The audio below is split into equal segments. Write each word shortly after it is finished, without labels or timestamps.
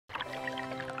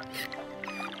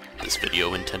This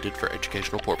video intended for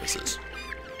educational purposes.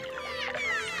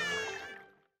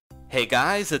 Hey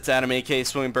guys, it's Adam aka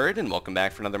Swimmingbird, and welcome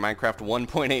back for another Minecraft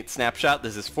 1.8 Snapshot.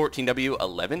 This is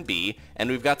 14W11B, and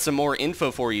we've got some more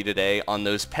info for you today on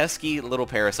those pesky little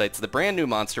parasites, the brand new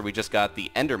monster we just got,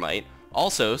 the Endermite,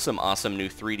 also some awesome new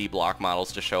 3D block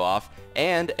models to show off,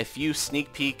 and a few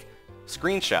sneak peek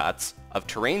screenshots of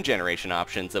terrain generation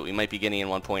options that we might be getting in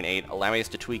 1.8, allowing us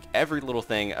to tweak every little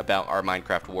thing about our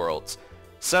Minecraft worlds.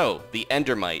 So, the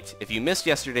Endermite. If you missed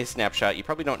yesterday's snapshot, you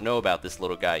probably don't know about this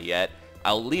little guy yet.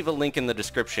 I'll leave a link in the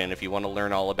description if you want to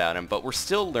learn all about him, but we're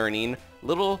still learning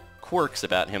little quirks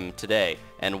about him today,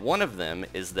 and one of them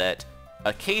is that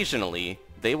occasionally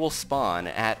they will spawn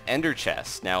at ender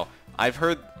chests. Now, I've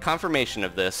heard confirmation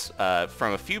of this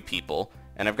from a few people,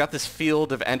 and I've got this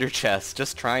field of ender chests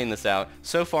just trying this out.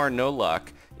 So far, no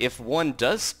luck. If one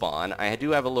does spawn, I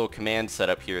do have a little command set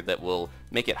up here that will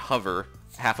make it hover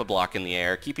half a block in the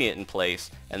air, keeping it in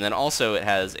place, and then also it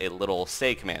has a little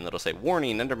say command that'll say,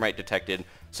 warning, Endermite detected,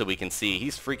 so we can see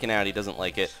he's freaking out, he doesn't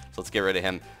like it, so let's get rid of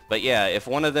him. But yeah, if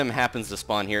one of them happens to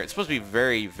spawn here, it's supposed to be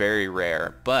very, very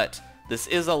rare, but this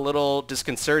is a little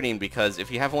disconcerting because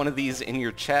if you have one of these in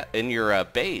your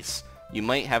base, you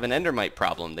might have an Endermite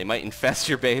problem. They might infest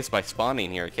your base by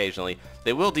spawning here occasionally.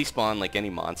 They will despawn like any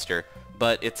monster,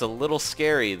 but it's a little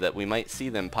scary that we might see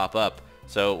them pop up.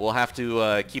 So we'll have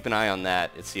to keep an eye on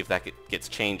that and see if that gets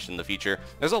changed in the future.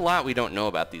 There's a lot we don't know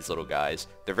about these little guys.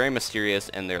 They're very mysterious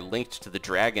and they're linked to the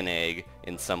dragon egg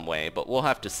in some way, but we'll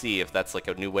have to see if that's like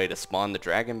a new way to spawn the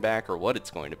dragon back or what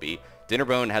it's going to be.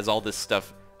 Dinnerbone has all this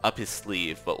stuff up his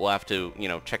sleeve, but we'll have to,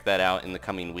 check that out in the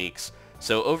coming weeks.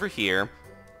 So over here,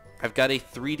 I've got a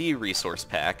 3D resource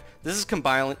pack. This is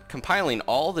compiling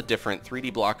all the different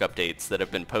 3D block updates that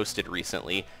have been posted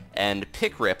recently, and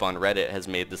Pikrip on Reddit has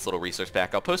made this little resource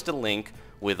pack. I'll post a link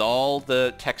with all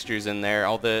the textures in there,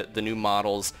 all the new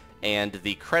models, and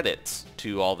the credits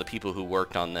to all the people who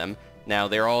worked on them. Now,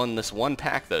 they're all in this one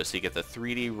pack, though, so you get the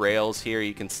 3D rails here.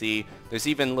 You can see there's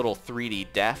even little 3D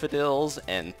daffodils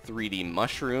and 3D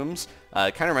mushrooms.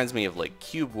 It kind of reminds me of, like,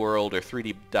 Cube World or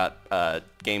 3D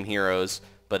Game Heroes.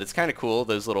 But it's kind of cool,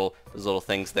 those little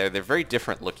things there. They're very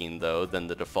different looking, though, than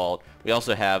the default. We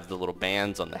also have the little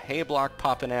bands on the hay block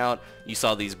popping out. You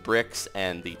saw these bricks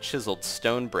and the chiseled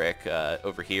stone brick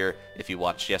over here if you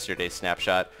watched yesterday's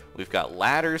snapshot. We've got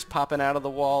ladders popping out of the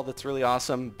wall. That's really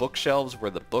awesome. Bookshelves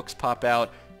where the books pop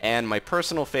out. And my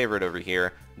personal favorite over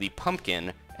here, the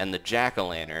pumpkin and the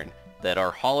jack-o'-lantern that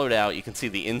are hollowed out. You can see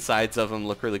the insides of them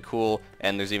look really cool,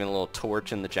 and there's even a little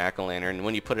torch in the jack-o'-lantern. And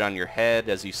when you put it on your head,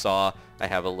 as you saw, I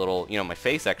have a little, my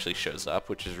face actually shows up,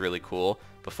 which is really cool.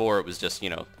 Before it was just,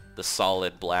 the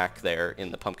solid black there in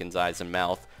the pumpkin's eyes and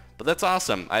mouth. But that's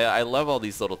awesome. I love all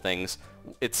these little things.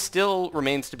 It still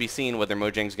remains to be seen whether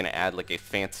Mojang's going to add like a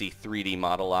fancy 3D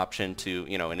model option to,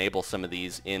 enable some of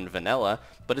these in vanilla,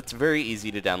 but it's very easy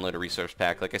to download a resource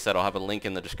pack. Like I said, I'll have a link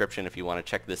in the description if you want to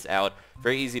check this out.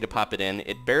 Very easy to pop it in.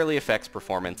 It barely affects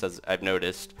performance, as I've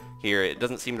noticed here. It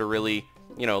doesn't seem to really,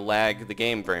 lag the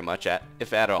game very much,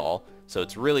 if at all. So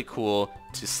it's really cool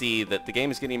to see that the game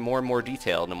is getting more and more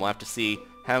detailed, and we'll have to see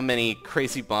how many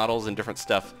crazy models and different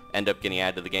stuff end up getting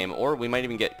added to the game, or we might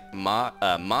even get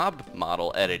mob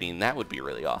model editing. That would be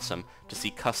really awesome to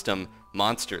see custom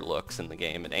monster looks in the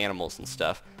game and animals and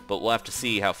stuff, but we'll have to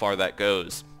see how far that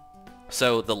goes.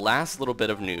 So the last little bit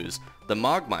of news, the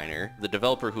Mogminer, the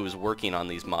developer who was working on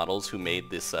these models, who made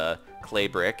this clay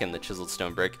brick and the chiseled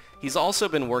stone brick, he's also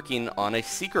been working on a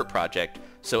secret project.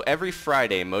 So every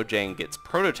Friday, Mojang gets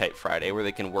Prototype Friday, where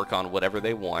they can work on whatever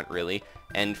they want, really.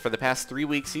 And for the past 3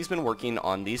 weeks, he's been working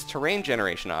on these terrain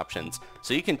generation options.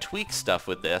 So you can tweak stuff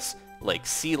with this, like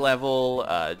sea level,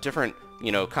 different,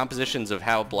 compositions of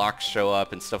how blocks show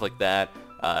up and stuff like that.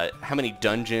 How many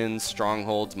dungeons,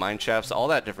 strongholds, mine shafts, all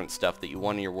that different stuff that you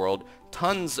want in your world.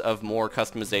 Tons of more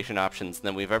customization options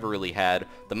than we've ever really had.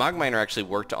 The Mogminer actually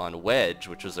worked on Wedge,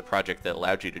 which was a project that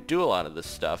allowed you to do a lot of this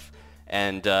stuff.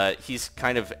 And he's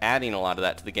kind of adding a lot of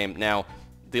that to the game. Now,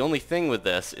 the only thing with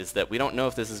this is that we don't know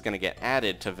if this is going to get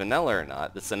added to vanilla or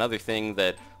not. That's another thing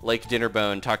that, like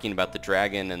Dinnerbone talking about the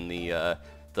dragon and the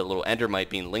little Endermite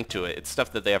being linked to it, it's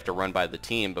stuff that they have to run by the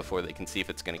team before they can see if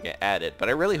it's going to get added. But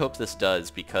I really hope this does,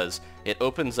 because it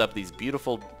opens up these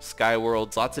beautiful sky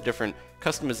worlds, lots of different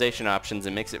customization options,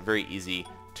 and makes it very easy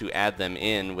to add them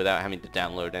in without having to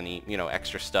download any,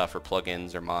 extra stuff or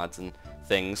plugins or mods and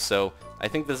things. So I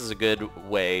think this is a good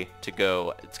way to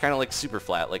go. It's kind of like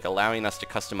Superflat, like allowing us to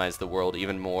customize the world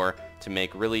even more to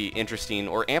make really interesting,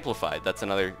 or amplified. That's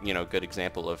another, good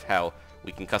example of how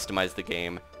we can customize the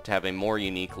game to have a more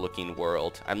unique looking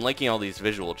world. I'm liking all these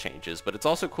visual changes, but it's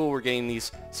also cool we're getting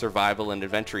these survival and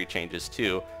adventure changes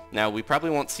too. Now, we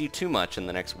probably won't see too much in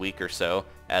the next week or so,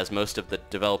 as most of the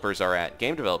developers are at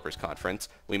Game Developers Conference.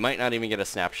 We might not even get a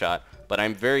snapshot, but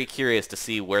I'm very curious to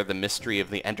see where the mystery of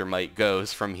the Endermite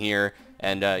goes from here,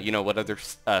 and you know, what other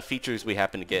features we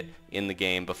happen to get in the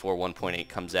game before 1.8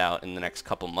 comes out in the next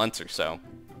couple months or so.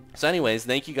 So anyways,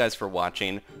 thank you guys for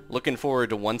watching. Looking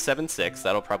forward to 1.7.6.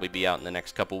 That'll probably be out in the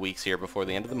next couple weeks here before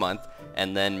the end of the month.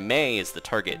 And then May is the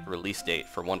target release date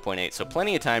for 1.8. So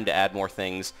plenty of time to add more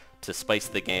things to spice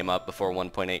the game up before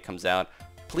 1.8 comes out.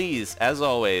 Please, as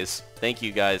always, thank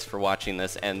you guys for watching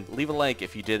this, and leave a like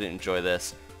if you did enjoy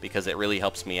this, because it really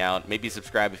helps me out. Maybe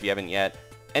subscribe if you haven't yet.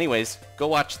 Anyways, go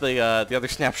watch the other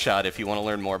snapshot if you want to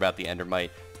learn more about the Endermite.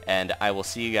 And I will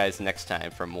see you guys next time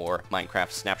for more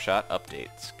Minecraft Snapshot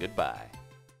updates. Goodbye.